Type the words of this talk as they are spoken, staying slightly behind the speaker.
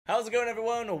How's it going,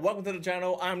 everyone? Welcome to the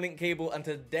channel. I'm Link Cable, and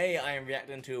today I am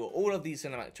reacting to all of these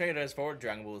cinematic trailers for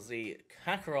Dragon Ball Z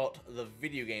Kakarot, the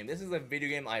video game. This is a video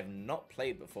game I have not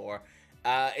played before.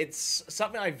 It's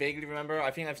something I vaguely remember.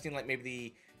 I think I've seen like maybe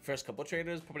the first couple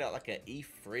trailers, probably at like an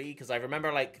E3, because I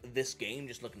remember like this game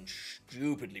just looking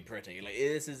stupidly pretty. Like,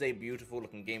 this is a beautiful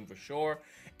looking game for sure.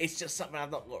 It's just something I've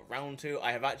not got around to.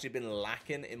 I have actually been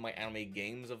lacking in my anime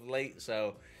games of late,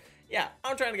 so yeah,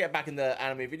 I'm trying to get back into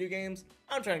anime video games.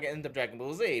 I'm trying to get into Dragon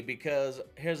Ball Z because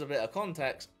here's a bit of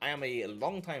context. I am a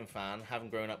longtime fan, having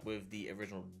grown up with the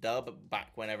original dub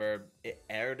back whenever it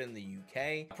aired in the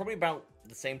UK. Probably about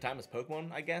the same time as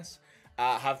Pokemon, I guess.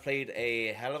 Have played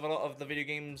a hell of a lot of the video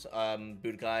games,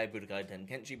 Budokai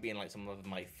Tenkaichi being like some of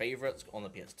my favorites on the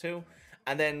PS2.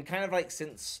 And then kind of like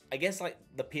since, I guess like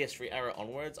the PS3 era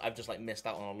onwards, I've just like missed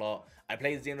out on a lot. I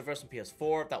played Xenoverse on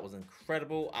PS4, that was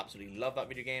incredible, absolutely love that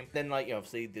video game. Then like,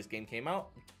 obviously this game came out.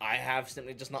 I have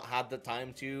simply just not had the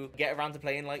time to get around to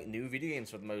playing like new video games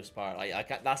for the most part.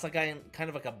 That's like kind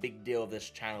of like a big deal of this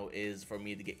channel, is for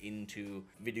me to get into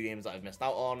video games that I've missed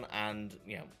out on and,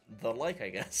 you know, the like, I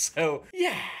guess. So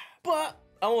yeah, but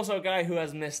I'm also a guy who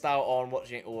has missed out on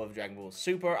watching all of Dragon Ball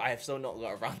Super. I have still not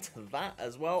got around to that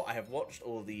as well. I have watched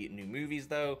all the new movies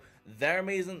though. They're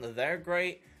amazing, they're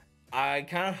great. I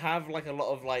kind of have like a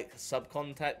lot of like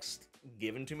subcontext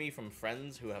given to me from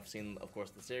friends who have seen, of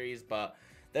course, the series, but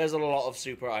there's a lot of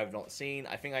Super I've not seen.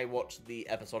 I think I watched the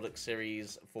episodic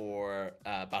series for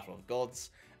Battle of Gods,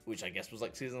 which I guess was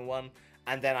like season 1,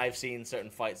 and then I've seen certain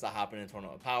fights that happen in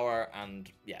Tournament of Power, and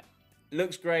yeah,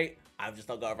 looks great. I've just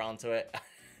not got around to it.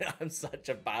 I'm such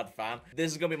a bad fan.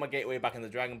 This is going to be my gateway back into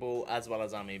Dragon Ball, as well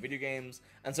as anime video games.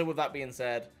 And so with that being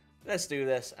said, let's do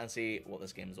this and see what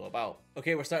this game is all about.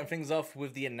 Okay, we're starting things off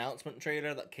with the announcement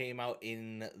trailer that came out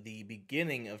in the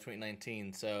beginning of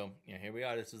 2019. So, yeah, here we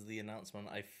are. This is the announcement.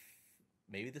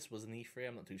 Maybe this was an E3,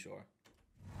 I'm not too sure.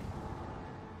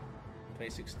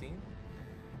 2016?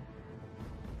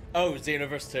 Oh,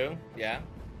 Xenoverse 2, yeah.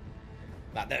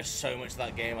 There's so much of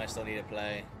that game I still need to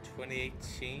play.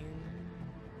 2018?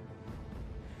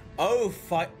 Oh,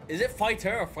 is it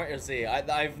Fighter or Fighter Z?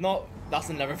 I've not, that's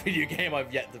another video game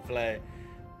I've yet to play.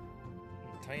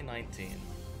 2019.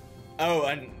 Oh,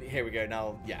 and here we go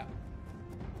now, yeah.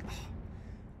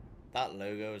 That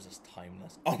logo is just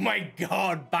timeless. Oh my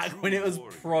god, back when it was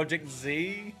Project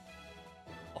Z?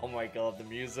 Oh my god, the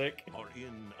music. Are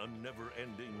in a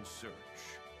never-ending search.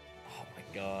 Oh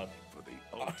my god. For the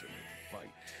ultimate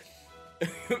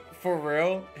fight. For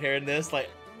real, hearing this, like,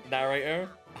 narrator,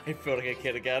 I feel like a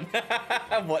kid again.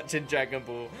 I'm watching Dragon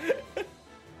Ball.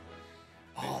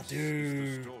 Oh,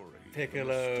 dude.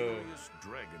 Piccolo.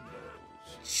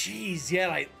 Jeez, yeah,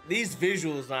 like, these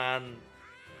visuals, man.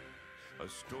 A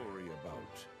story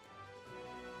about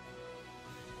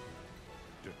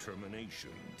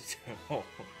determination. Oh,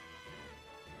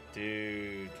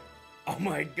 dude. Oh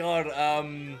my god,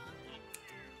 oh,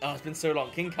 it's been so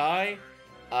long. King Kai,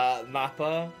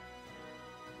 Mappa.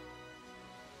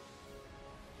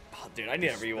 Oh, dude, I need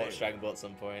to rewatch Dragon Ball at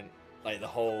some point. Like, the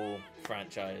whole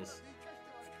franchise.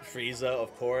 Frieza,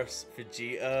 of course.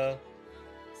 Vegeta.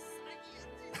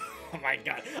 Oh my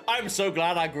god. I'm so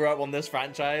glad I grew up on this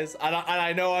franchise. And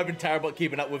I know I've been terrible at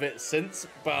keeping up with it since,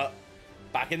 but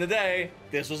back in the day,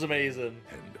 this was amazing.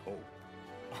 And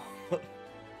hope.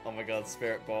 Oh my god,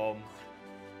 Spirit Bomb.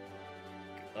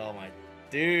 Oh my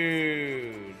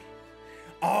dude.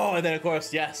 Oh, and then of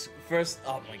course, yes,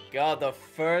 oh my god, the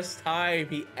first time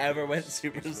he ever went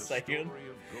Super Saiyan.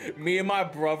 Me and my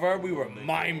brother, we were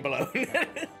mind blown.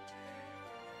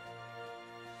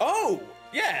 Oh,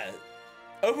 yeah.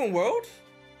 Open world?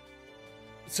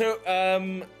 So,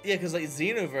 yeah, because like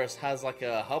Xenoverse has like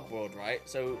a hub world, right?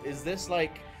 So is this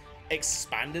like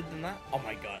expanded than that? Oh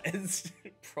my god, it's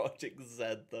Project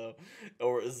Z though,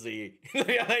 or Z.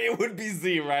 It would be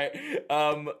Z, right?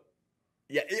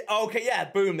 Yeah, okay, yeah,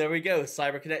 boom, there we go.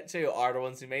 Cyber Cadet 2 are the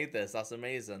ones who made this. That's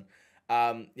amazing.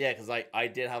 Yeah, because like I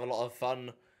did have a lot of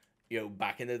fun, you know,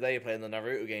 back in the day playing the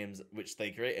Naruto games, which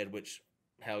they created, which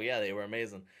hell yeah, they were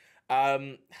amazing. Yeah,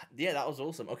 that was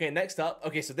awesome. Okay, next up.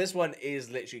 Okay, so this one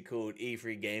is literally called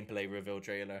E3 Gameplay Reveal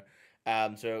Trailer.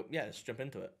 So yeah, let's jump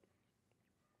into it.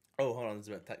 Oh, hold on, there's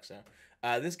a bit of text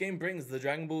there. This game brings the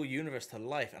Dragon Ball universe to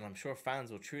life, and I'm sure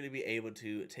fans will truly be able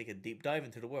to take a deep dive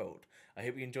into the world. I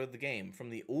hope you enjoyed the game. From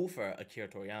the author, Akira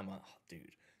Toriyama. Oh,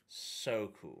 dude,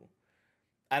 so cool.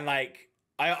 And like,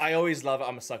 I always love it.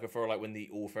 I'm a sucker for like when the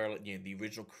author, like, you know, the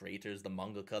original creators, the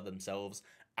mangaka themselves,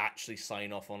 actually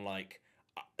sign off on like,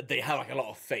 they have like a lot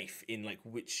of faith in like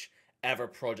whichever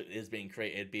project is being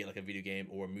created, be it like a video game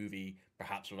or a movie,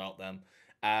 perhaps without them.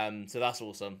 So that's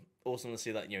awesome. awesome to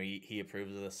see that, you know, he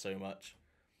approves of this so much.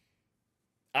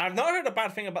 I've not heard a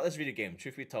bad thing about this video game,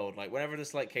 truth be told. Like, whenever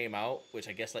this, like, came out, which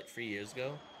I guess, like, 3 years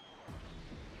ago.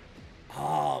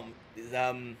 Is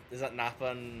that Nappa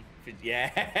and...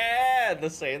 Yeah! The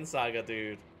Saiyan Saga,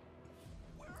 dude.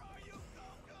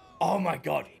 Oh my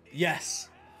god, yes!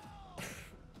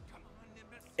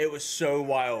 It was so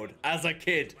wild, as a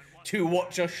kid, to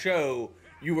watch a show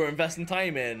you were investing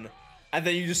time in, and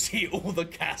then you just see all the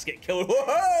cast get killed.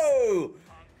 Whoa!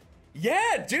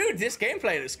 Yeah, dude, this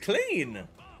gameplay is clean.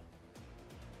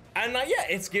 And yeah,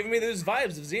 it's giving me those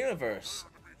vibes of Xenoverse.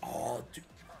 Oh, dude,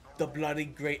 the bloody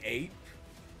Great Ape.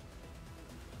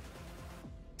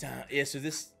 Damn, yeah, so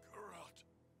this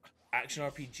action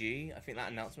RPG, I think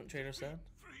that announcement trailer said.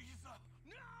 Frieza,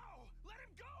 no! Let him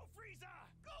go, Frieza!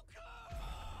 Goku!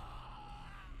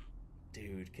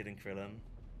 Dude, Kid and Krillin.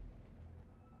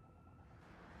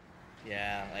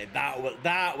 Yeah, like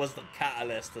that was the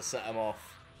catalyst to set him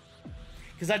off.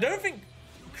 Because I don't think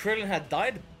Krillin had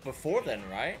died before then,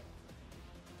 right?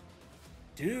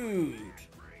 Dude.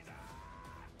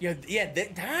 Yeah,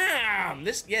 damn.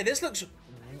 This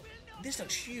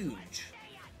looks huge.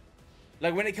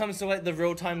 Like when it comes to like the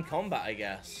real-time combat, I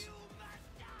guess.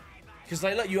 Because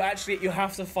like, look, you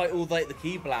have to fight all like the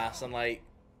key blasts and like,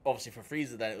 obviously for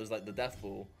Frieza then it was like the death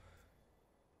ball.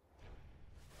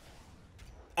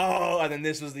 Oh, and then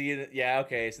this was the, yeah,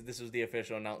 okay, so this was the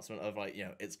official announcement of like, you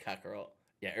know, it's Kakarot.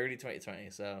 Yeah, early 2020,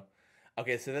 so.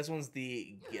 Okay, so this one's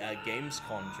the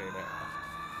Gamescom trailer.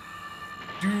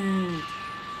 Dude.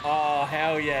 Oh,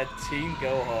 hell yeah, Team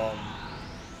Gohan.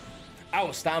 I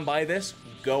will stand by this.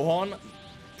 Gohan,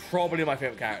 probably my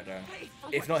favorite character.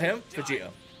 If not him,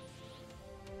 Vegeta.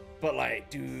 But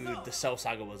like, dude, the Cell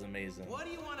Saga was amazing. What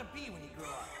do you want to be when you grow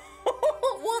up?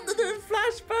 What? They're doing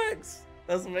flashbacks.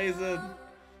 That's amazing.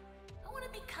 I want to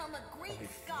become a great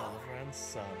scholar. Father and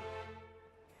son.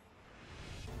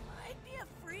 I'd be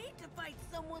afraid to fight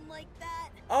someone like that.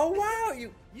 Oh wow,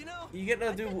 you get to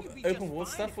I do bet you'd be open just world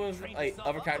fine stuff if you with trained like yourself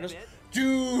other up a characters. bit.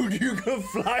 Dude, you can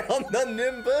fly on the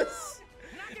Nimbus.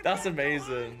 Knock it That's back,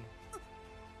 amazing.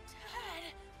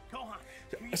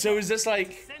 Gohan, So is this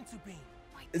like, Senzu beam.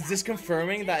 is this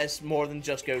confirming that it's more than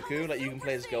just Goku? Like you can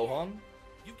play as Gohan?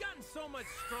 You've gotten so much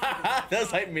stronger.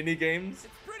 That's like mini games.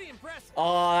 It's pretty impressive.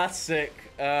 Oh, that's sick.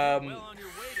 Well on your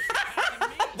way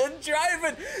to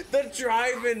the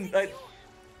driving, like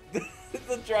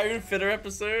the driving fitter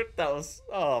episode. That was,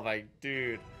 oh my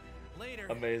dude, Later,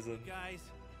 amazing. guys.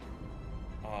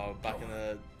 Oh, back in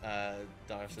the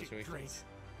dire You did great. situations.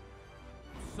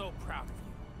 I'm so proud of you.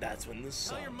 That's when the Tell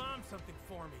sun. your mom something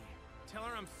for me. Tell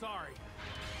her I'm sorry.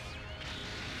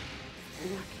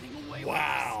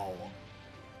 Wow.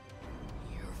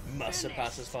 Must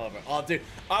surpass his father. Oh, dude,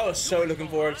 I was so looking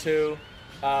forward to,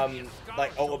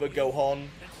 like Ultimate Gohan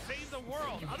Save the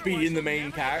world. being the Otherwise, main you'll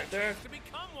never get character. to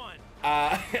become one.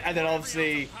 And then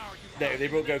obviously they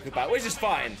brought Goku back, which is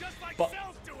fine. Just like But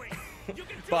Cell's doing. You can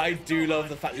do but I it, do Gohan. love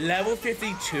the fact level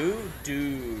 52,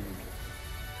 dude.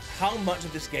 How much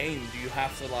of this game do you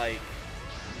have to like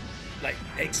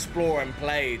explore and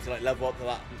play to like level up to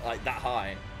that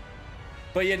high?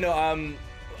 But yeah, no,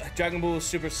 Dragon Ball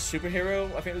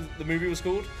Superhero, I think the movie was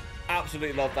called.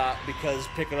 Absolutely love that because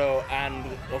Piccolo and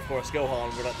of course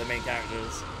Gohan were like the main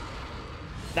characters.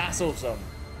 That's awesome.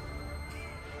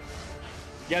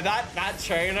 Yeah, that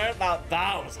trailer,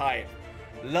 that was hype.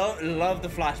 Love the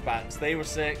flashbacks, they were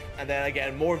sick. And then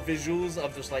again, more visuals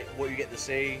of just like what you get to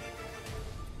see.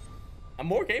 And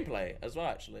more gameplay as well,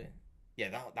 actually. Yeah,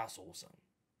 that's awesome.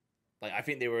 Like, I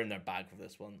think they were in their bag for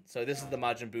this one. So this is the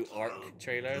Majin Buu arc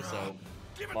trailer, so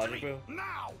Majin Buu.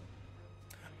 Now!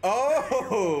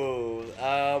 Oh!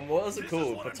 What was it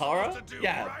called? Patara?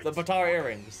 Yeah, the Patara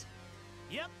earrings.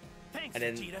 Yep. Thanks, And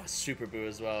then Vegeta. Super Buu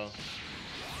as well.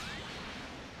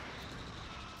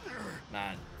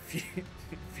 Man,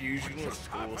 Fusion was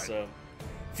awesome.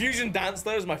 Fusion dance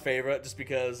though is my favorite, just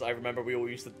because I remember we all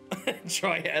used to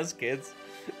try it as kids.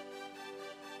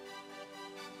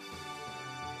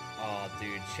 Oh,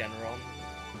 dude, Shenron.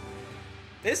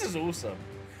 This is awesome.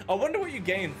 I wonder what you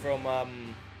gain from,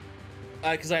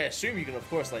 because I assume you can, of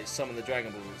course, like, summon the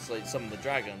Dragon Balls, like, summon the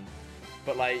dragon.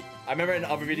 But, like, I remember in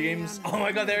other video games, oh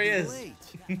my god, there he is!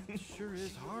 Sure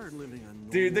is hard living on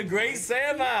Dude, the Great The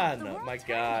Saiyaman! world My tournament's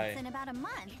guy. in about a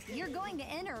month. You're going to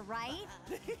enter, right?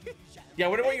 Yeah,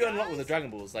 what you unlock with the Dragon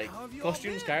Balls? Like, How have you all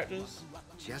costumes, been? characters?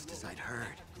 Just as I'd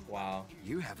heard, Wow.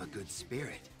 you have a good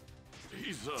spirit.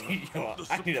 He's You know what,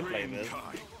 the I need to play supreme this.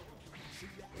 kind.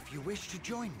 If you wish to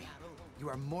join me, you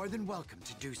are more than welcome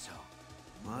to do so.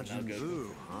 Majin Buu,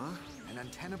 huh? An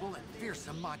untenable and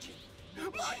fearsome Majin.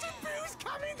 Majin Buu's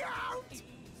coming out!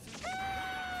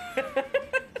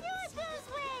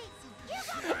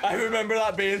 I remember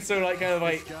that being so like kind of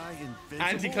like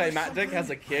anticlimactic as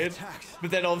a kid,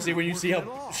 but then obviously when you see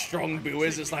how strong Buu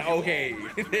is, it's like, okay,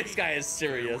 this guy is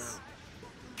serious.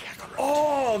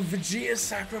 Oh, Vegeta's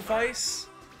sacrifice.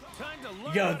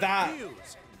 Yo,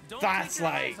 that's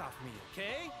like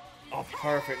a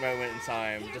perfect moment in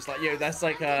time. Just like, yo, that's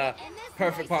like a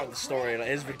perfect part of the story, like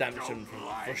his redemption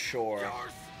for sure.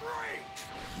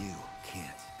 You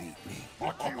can't beat me.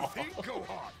 What do you think,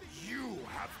 Gohan? You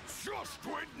have just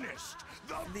witnessed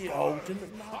The ultimate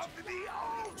of the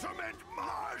ultimate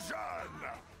Majin!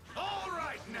 All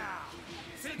right now,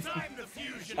 since I'm the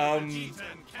fusion of Vegeta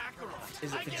and Kakarot,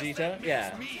 Is it I guess Vegeta? that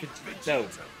Yeah. makes me No.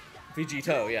 Vegeta.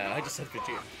 Vegito, yeah, I just said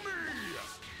Vegeta.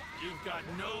 You've got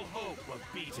no hope of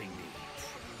beating me.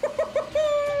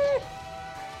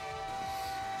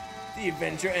 The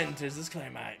adventure enters its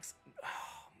climax.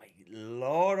 Oh my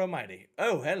lord almighty.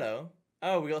 Oh, hello.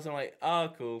 Oh, we got some like, oh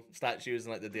cool, statues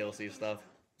and like the DLC stuff.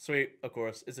 Sweet, of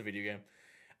course, it's a video game.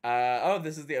 Oh,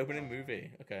 this is the opening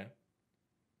movie. Okay.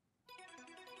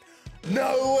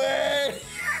 No way!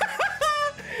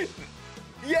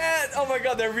 Yeah! Oh my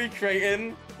god, they're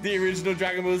recreating the original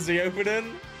Dragon Ball Z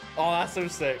opening. Oh, that's so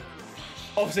sick.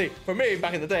 Obviously, for me,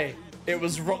 back in the day, it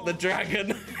was Rock the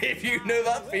Dragon, if you know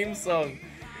that theme song.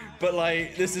 But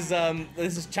like, this is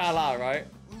Chala, right?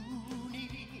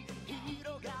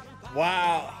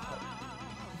 Wow.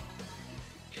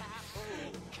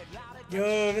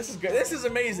 Yo, this is good. This is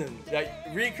amazing. Like,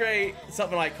 recreate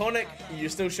something iconic. You're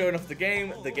still showing off the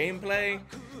game, the gameplay,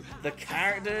 the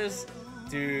characters.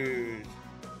 Dude.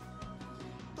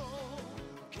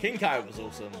 King Kai was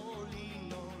awesome.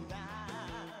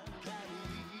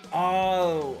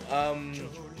 Oh,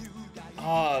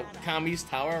 Kami's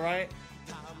Tower, right?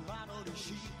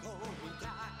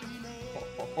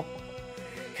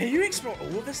 Can you explore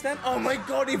all of this then? Oh my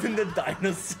god, even the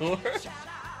dinosaur.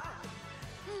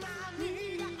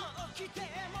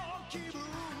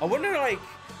 I wonder, like,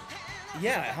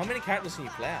 yeah, how many characters can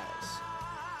you play as?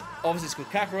 Obviously, it's called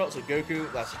Kakarot, so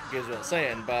Goku, that goes without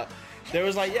saying, but there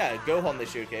was, like, yeah, Gohan they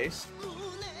showcased.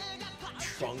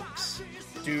 Trunks.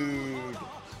 Dude.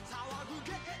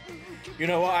 You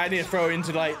know what? I need to throw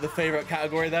into, like, the favorite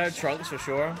category there. Trunks, for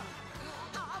sure.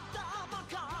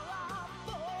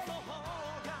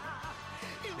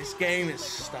 This game is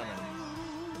stunning.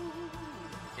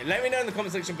 Yeah, let me know in the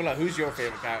comment section below who's your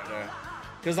favorite character.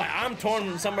 Because, like, I'm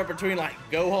torn somewhere between, like,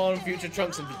 Gohan, Future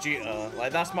Trunks, and Vegeta.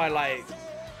 Like, that's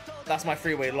my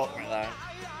freeway lock right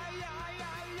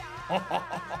there.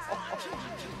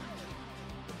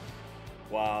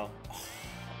 Wow.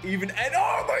 Even Ed,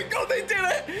 oh my god, they did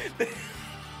it!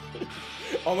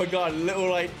 Oh my god, little,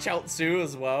 like, Chaozu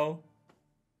as well.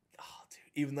 Oh, dude,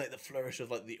 even, like, the flourish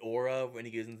of, like, the aura when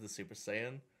he goes into the Super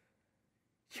Saiyan.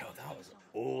 Yo, that was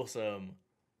awesome.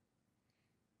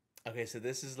 Okay, so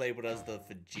this is labeled as the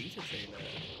Vegeta trailer.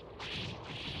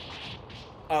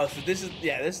 Oh, so this is,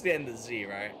 yeah, this is the end of Z,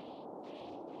 right?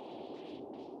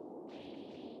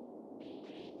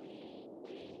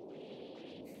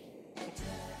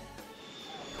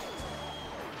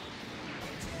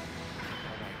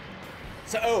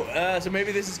 So, so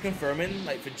maybe this is confirming,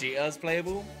 like, Vegeta's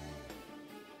playable?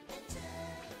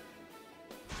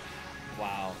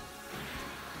 Wow.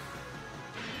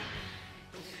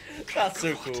 That's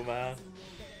so cool, man.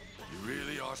 You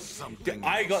really are something.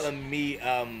 I got to meet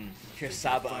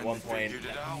Kirsaba at one point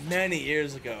many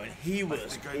years ago, and he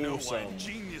was awesome.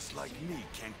 Genius like me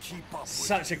can't keep up with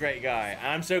Such a great guy, and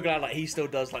I'm so glad like he still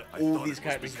does like all these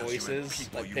characters' voices,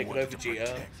 like Piccolo,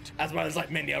 Vegeta, as well as like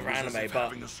many other anime.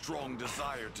 But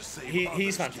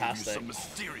he's fantastic. Some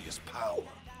mysterious power.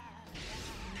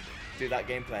 Dude, that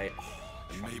gameplay.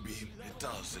 Maybe it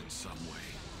does in some way.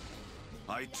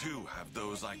 I too have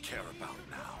those I care about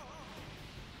now.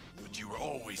 But you were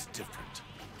always different.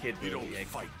 Kid You Buu, don't yeah.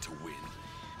 fight to win.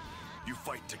 You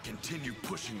fight to continue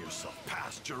pushing yourself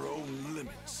past your own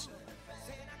limits.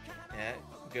 Yeah,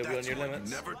 go That's beyond your why limits.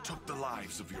 you never took the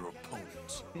lives of your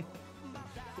opponents.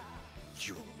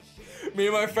 You. Me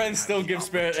and my friends still give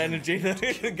spirit energy to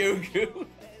Goku.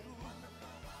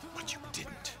 But you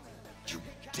didn't. You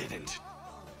didn't.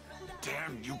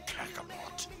 Damn you,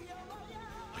 Kakarot.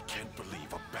 I can't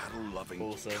believe a battle-loving,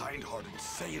 Awesome. kind-hearted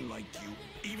Saiyan like you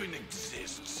even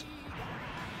exists.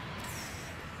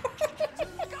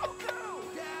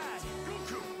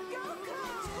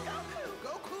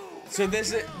 So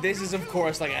this is of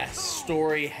course like a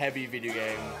story-heavy video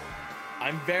game.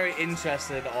 I'm very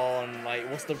interested on like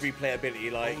what's the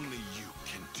replayability like. Only you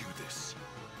can do this.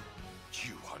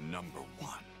 You are number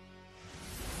one.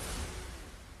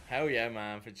 Hell yeah,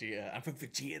 man, Vegeta. And for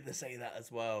Vegeta to say that as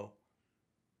well.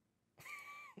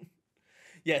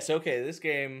 Yes, okay, this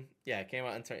game, yeah, came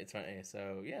out in 2020.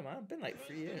 So, yeah, man, it's been like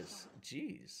 3 years.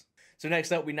 Jeez. So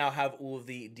next up, we now have all of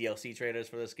the DLC trailers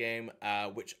for this game,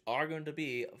 which are going to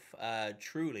be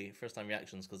truly first-time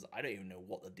reactions, because I don't even know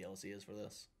what the DLC is for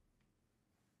this.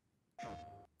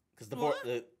 Because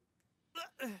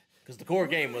the core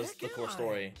game was the core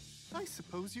story. I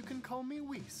suppose you can call me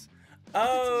Whis.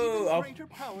 Oh, greater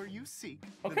power you seek.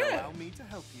 Okay. Then allow me to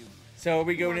help you. So are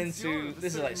we going Once into you're of a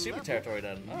this is like certain super level, territory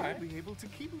then? All right. You'll be able to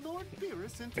keep Lord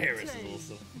Beerus Beerus entertained.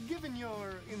 is awesome. Given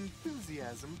your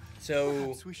enthusiasm, So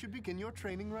perhaps we should begin your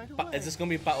training right away. is this going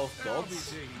to be Battle of I'll be Gods?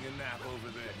 taking a nap over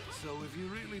there. So if you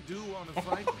really do want to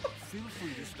fight, feel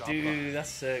free to stop Dude, that's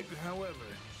sick. by. However,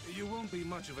 you won't be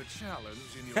much of a challenge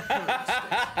in your current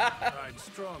state. I'd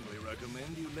strongly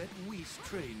recommend you let Whis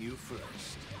train you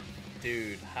first.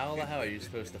 Dude, how the hell are you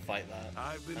supposed to fight that?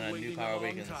 I've been And a new waiting power a long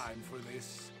awakens. time for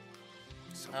this.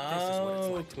 So this is what it's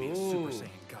like to be a Super cool.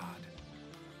 Saiyan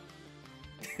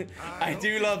God. I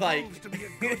do love like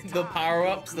the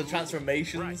power-ups, the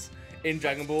transformations in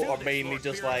Dragon Ball are mainly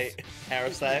just like hair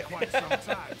It's been aesthetic. quite some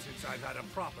time since I've had a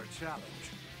proper challenge.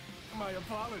 My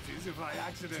apologies if I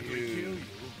accidentally Dude. kill you.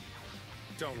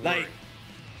 Don't Like, worry.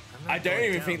 I don't going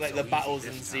even down think like so the easy battles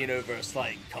in this time. Xenoverse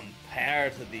like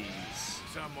compare to these.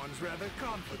 Someone's rather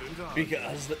confident, aren't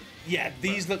Because yeah,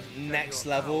 these look next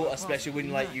level, especially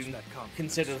when like you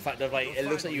consider the fact that like it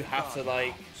looks like you have to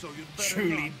like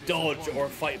truly dodge or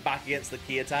fight back against the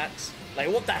key attacks. Like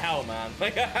what the hell, man?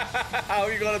 Like how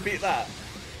are you gonna beat that?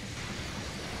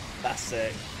 That's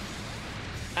sick.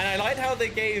 And I liked how they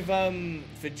gave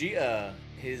Vegeta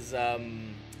his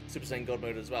Super Saiyan God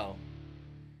mode as well.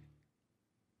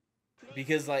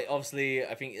 Because like obviously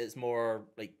I think it's more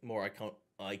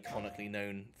iconically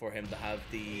known for him to have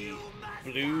the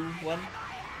blue one.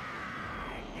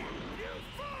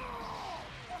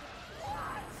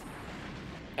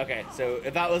 Okay, so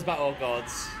if that was Battle of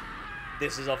Gods,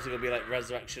 this is obviously gonna be like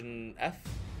Resurrection F.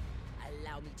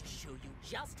 Allow me to show you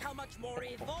just how much more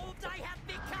evolved I have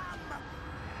become.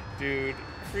 Dude,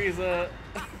 Frieza,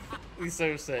 he's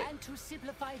so sick. And to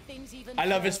simplify things even I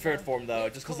love his further, third form though,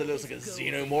 just because it looks like a let's go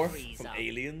xenomorph Frieza, from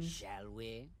Aliens. Shall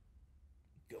we?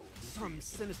 Some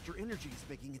sinister energy is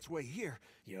making its way here.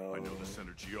 Yo. I know this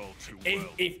energy all too If,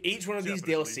 well. if each one of these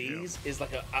Definitely DLCs is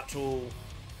like an actual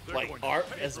They're like going to arc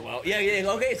pay as for well. what Yeah, they yeah, did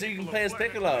okay, to so you can the play as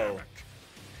planet Piccolo. Namek.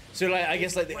 So like I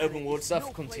guess like the Planet open world is stuff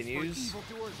no place for continues.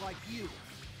 evildoers like you.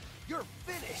 You're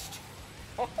finished.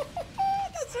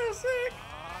 That's so sick.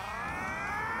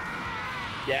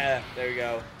 Yeah, there we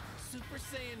go. Super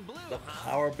Saiyan Blue, The huh?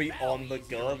 power beyond the Easy to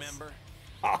gods. remember.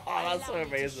 Oh, that's so Allow me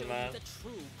to amazing, show man. you the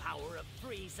true power of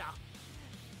Frieza,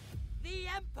 the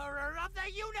Emperor of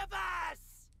the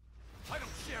Universe. I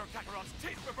don't share Kakarot's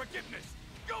taste for forgiveness.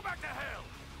 Go back to hell.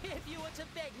 If you were to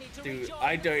beg me to Dude, rejoin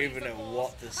I the don't Frieza even know Force,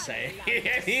 what to I say would allow you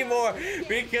to anymore serve again.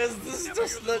 because this Never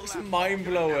just hear the looks last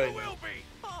mind-blowing. Never will be.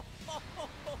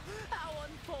 How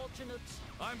unfortunate.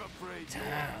 I'm afraid Damn.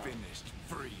 you're finished,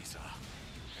 Frieza.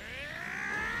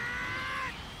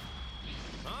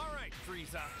 All right,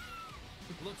 Frieza.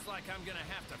 Looks like I'm gonna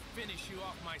have to finish you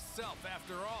off myself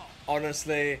after all.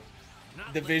 Honestly,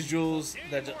 Not the letting you visuals, pull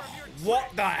they're any just, more of your what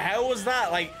tricks. the hell was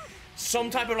that? Like some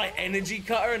type of like energy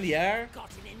cutter in the air?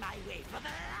 Gotten in my way for the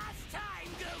last time,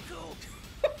 Goku.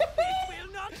 This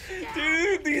will not stand.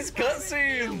 Dude, these I refuse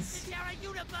cutscenes. to share a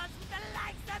universe with the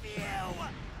likes of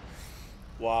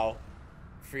you. Wow.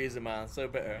 Frieza, man, so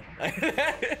bitter.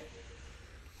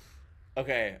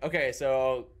 Okay,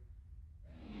 so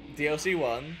DLC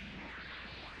 1,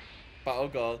 Battle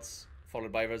of Gods,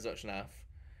 followed by Resurrection F.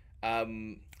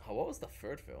 What was the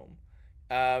third film?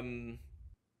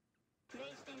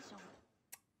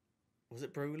 Was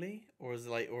it Broly? Or was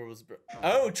it like,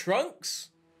 oh, Trunks?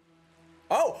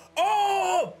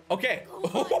 Oh! Okay.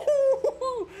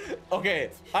 Okay,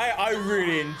 I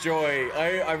really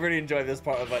enjoy this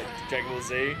part of like Dragon Ball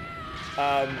Z.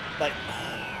 Like,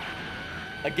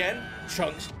 again,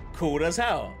 Trunks cool as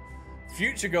hell.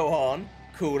 Future Gohan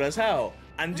cool as hell,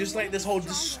 and just like this whole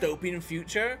dystopian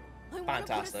future,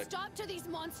 fantastic. Stop to these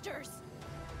monsters.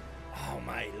 Oh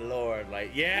my lord,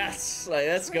 like yes, like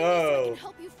let's Train me so I go. can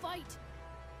help you fight.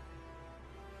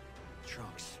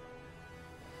 Trunks.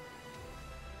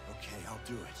 Okay, I'll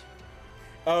do it.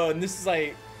 Oh, and this is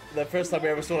like the first time we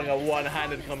ever saw like a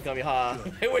one-handed Kamehameha,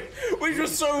 which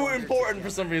was so important for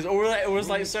some reason. Or like, it was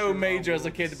like so major as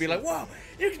a kid to be like, wow,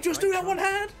 you can just do that one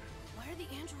hand? Why are the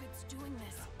androids doing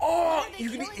this? Oh, Why are they you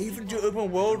can killing even do people? open I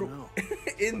don't world know.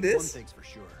 in One this? thing's for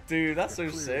sure. Dude, that's They're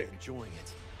so clearly sick. enjoying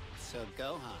it. So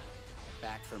Gohan,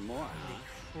 back for more,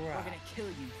 huh? We're crap. gonna kill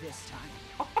you this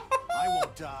time. I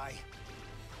won't die.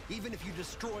 Even if you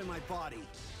destroy my body,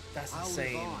 That's I'll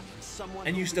insane. live on, and someone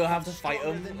And you who'll still have become to fight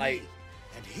stronger him, than like, me.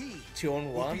 And he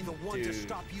 2-on-1? will be the one to Dude.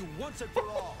 stop you once and for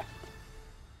all.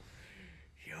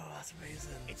 Yo, that's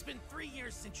amazing. It's been 3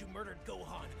 years since you murdered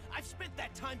Gohan. I've spent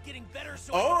that time getting better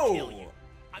so Oh! I can kill you.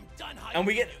 I'm done hiding. And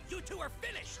we get- you. You two are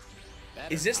finished.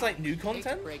 Is this like new Hate to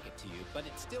content? break it to you, but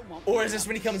it still won't Or be is this enough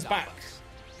when he to comes stop back? us.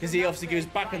 Because he obviously goes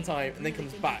back in time and then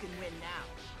comes back.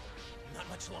 Not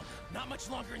much longer. Not much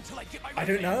longer until I get my I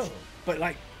don't know. revenge. But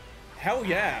like, hell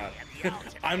yeah.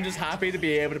 I'm just happy to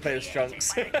be able to play as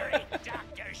Trunks. Dr.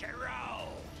 Gero.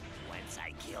 Once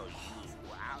I kill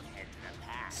you, I'll head to the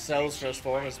past. Cell's first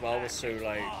form as well was so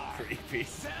like creepy.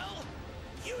 Cell,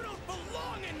 you don't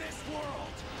belong in this world.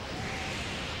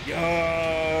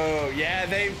 Yo, yeah,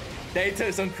 they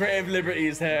took some creative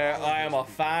liberties here. I am a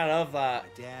fan of that.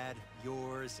 My dad,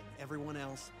 yours, and everyone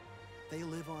else, they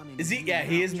live on in Is he? new Yeah,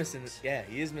 he is mountains. missing. Yeah,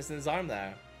 he is missing his arm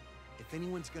there. If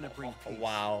anyone's gonna bring Oh, peace,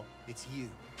 wow. it's you.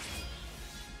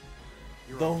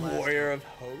 You're The our last Warrior of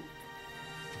Hope.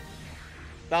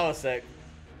 That was sick.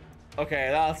 Okay,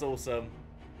 that's awesome.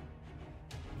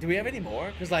 Do we have any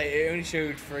more? Because like it only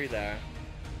showed 3 there.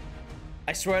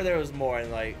 I swear there was more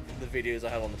in like the videos I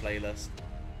have on the playlist.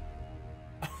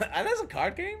 And there's a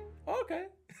card game? Okay.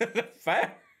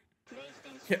 Fair.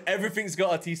 Yeah, everything's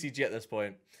got a TCG at this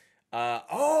point.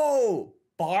 Oh!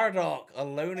 Bardock,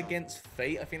 Alone Against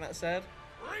Fate, I think that said.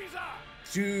 Frieza,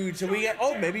 Dude, so we get,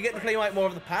 oh, maybe we get to play like more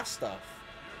of the past stuff.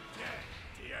 you're dead.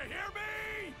 Do you hear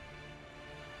me?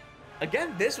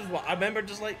 Again, this was what I remember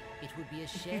just like It would be a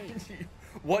shame.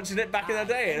 watching it back in the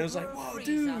day, and it was like, whoa,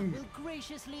 dude,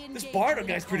 this Bardock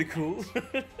guy's pretty cool.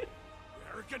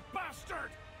 Arrogant bastard.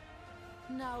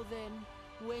 Now then,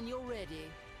 when you're ready.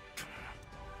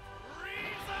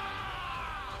 Frieza!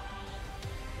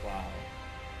 Wow.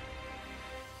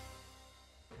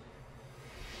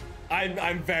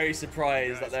 I'm very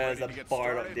surprised that there's a ready to get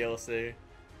Bardock started? DLC.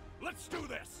 Let's do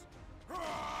this.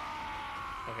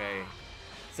 Okay.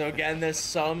 So again, there's This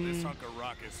some, hunk of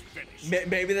rock is finished.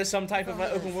 maybe there's some type of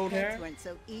like, open world here. weren't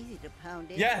so easy to pound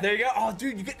in. Yeah, there you go. Oh,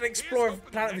 dude, you get to explore Here's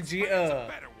hoping Planet the next Vegeta. planet's a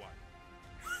better one.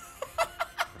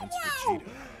 Prince Vegeta.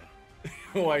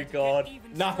 Oh my god.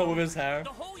 Nappa with his hair. The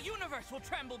whole universe will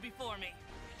tremble before me.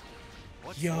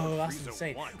 What's Yo, Lord that's Frieza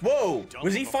insane. want? Whoa, Dump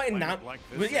was he of a fighting planet Nam? like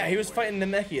this Well, yeah, he was anyway? fighting the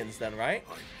Namekians then, right?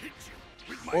 I hit you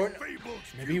with my Or- fabled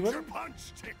maybe he future wasn't?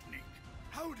 punch technique.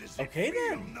 How does it Okay, feel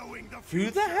then. knowing the Who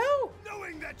the future? hell?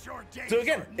 Knowing that your days So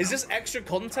again, are is this numbered. extra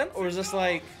content or is this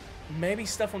like maybe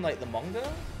stuff from like the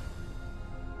manga?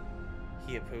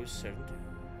 He opposed certainty.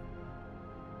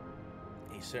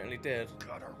 He certainly did.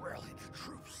 Gotta rally the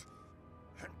troops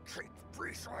and take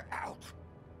Frieza out.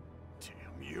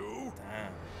 Damn you!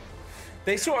 Damn.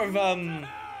 They sort of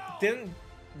didn't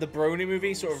the Brony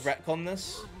movie sort of retcon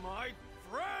this? My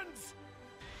friends.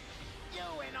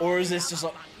 Or is this just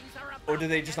like, or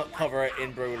did they just not cover it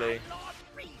in Broly?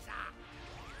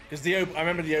 Because I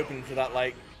remember the opening for that,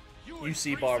 like, you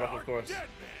see Bardock, of course.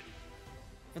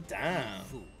 But damn.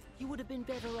 You would have been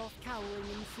better off cowering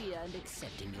in fear and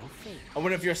accepting your fate. I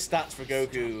wonder if your stats for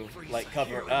Goku, like,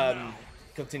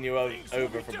 continue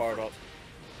over for Bardock.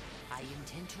 I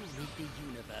intend to rid the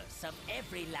universe of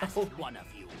every last Oh. one of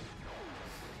you.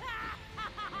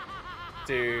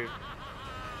 Dude,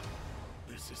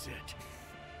 This is it.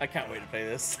 I can't wait to play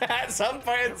this. At some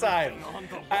point in time,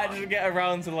 I just get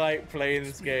around to, like, playing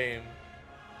this game.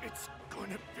 It's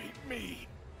gonna be me.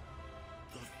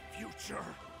 The future.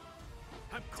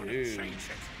 I'm gonna Dude. change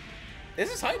it.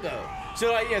 This is hype, though.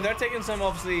 So, like, yeah, they're taking some,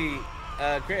 obviously,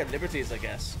 creative liberties, I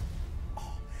guess.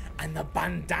 Oh, and the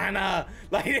bandana!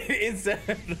 Like, instant.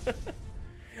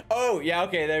 Oh, yeah,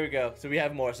 okay, there we go. So we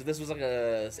have more. So this was like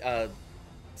a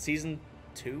season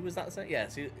 2, was that it? Yeah,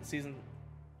 season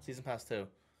pass 2.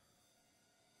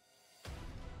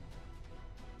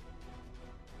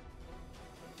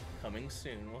 Coming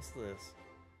soon. What's this?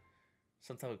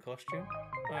 Some type of costume?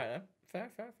 Alright then. Fair.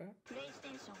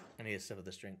 I need a sip of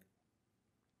this drink.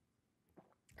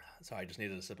 Sorry, I just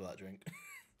needed a sip of that drink.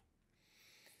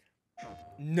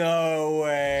 No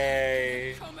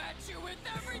way! Come at you with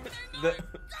everything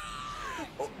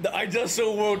The I just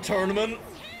saw World Tournament.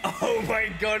 Oh my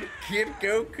god, Kid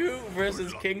Goku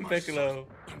versus King Piccolo.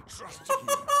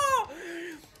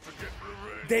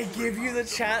 They give you the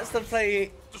chance to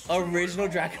play original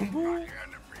Dragon Ball?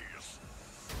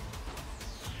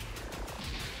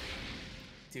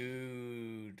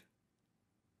 Dude.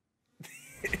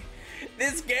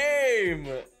 This game!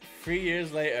 3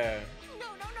 years later.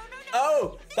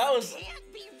 Oh!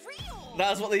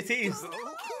 That's what they teased.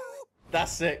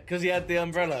 That's it, because he had the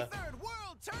umbrella. Third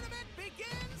World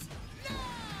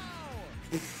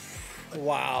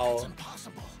Wow. That's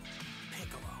impossible.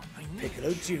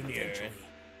 Piccolo Jr.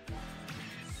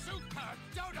 Super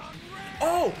Dodon Ray!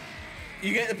 Oh!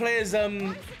 You get to play as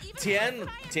Tien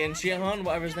Shihan,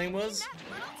 whatever his name was.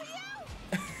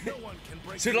 No one can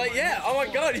break So like, yeah, oh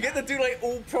my god, you get to do like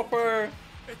all proper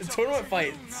tournament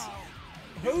fights.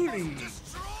 Holy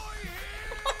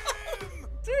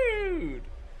dude,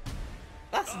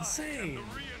 that's insane. The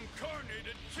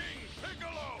reincarnated King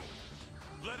Piccolo.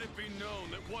 Let it be known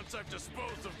that once I've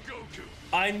disposed of Goku,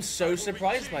 I'm so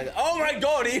surprised by that. Oh my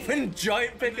god, even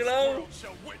giant Piccolo. world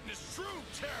shall witness true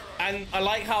terror. And I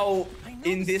like how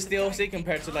in this DLC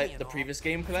compared to like the previous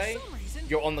gameplay,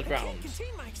 you're on the ground.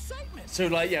 So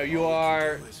like, yeah, you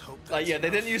are like, yeah, they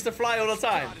didn't used to fly all the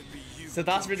time. So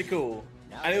that's really cool.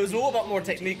 And it was all about more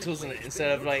techniques, wasn't it?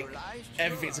 Instead of like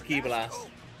everything's a key blast.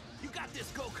 You got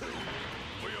this, Goku!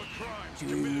 For your crimes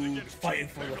committed Dude, against fighting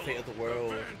King for the Piccolo, fate of the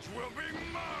world. revenge will be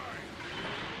mine.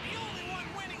 The only one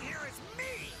winning here is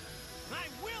me! I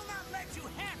will not let you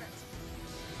have it!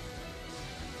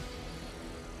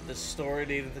 The story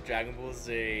leading to Dragon Ball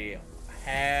Z.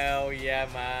 Hell yeah,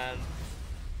 man.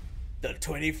 The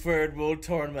 23rd World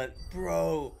Tournament.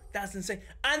 Bro, that's insane.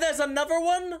 And there's another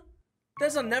one?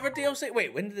 There's another DLC?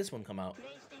 Wait, when did this one come out?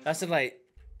 That's like...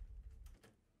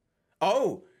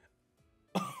 Oh!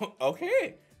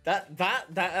 Okay. That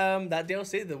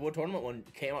DLC, the World Tournament one,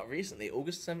 came out recently,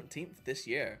 August 17th this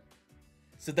year.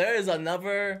 So there is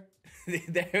another...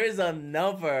 there is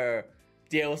another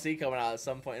DLC coming out at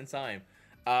some point in time.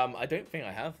 I don't think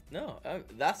I have. No,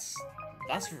 that's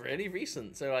really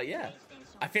recent. So like, yeah,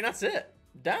 I think that's it.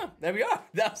 Damn, there we are.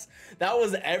 That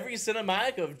was every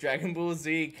cinematic of Dragon Ball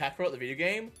Z Kakarot the video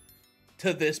game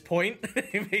to this point,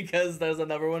 because there's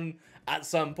another one at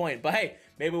some point. But hey,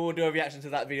 maybe we'll do a reaction to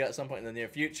that video at some point in the near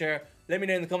future. Let me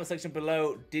know in the comment section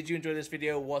below, did you enjoy this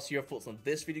video? What's your thoughts on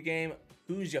this video game?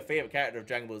 Who's your favorite character of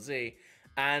Dragon Ball Z?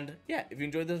 And yeah, if you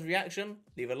enjoyed this reaction,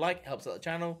 leave a like, it helps out the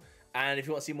channel. And if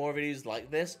you want to see more videos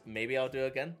like this, maybe I'll do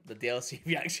again the DLC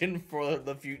reaction for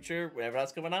the future, whenever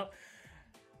that's coming out.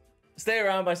 Stay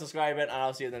around by subscribing, and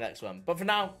I'll see you in the next one. But for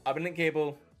now, I've been Link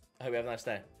Cable. I hope you have a nice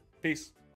day. Peace.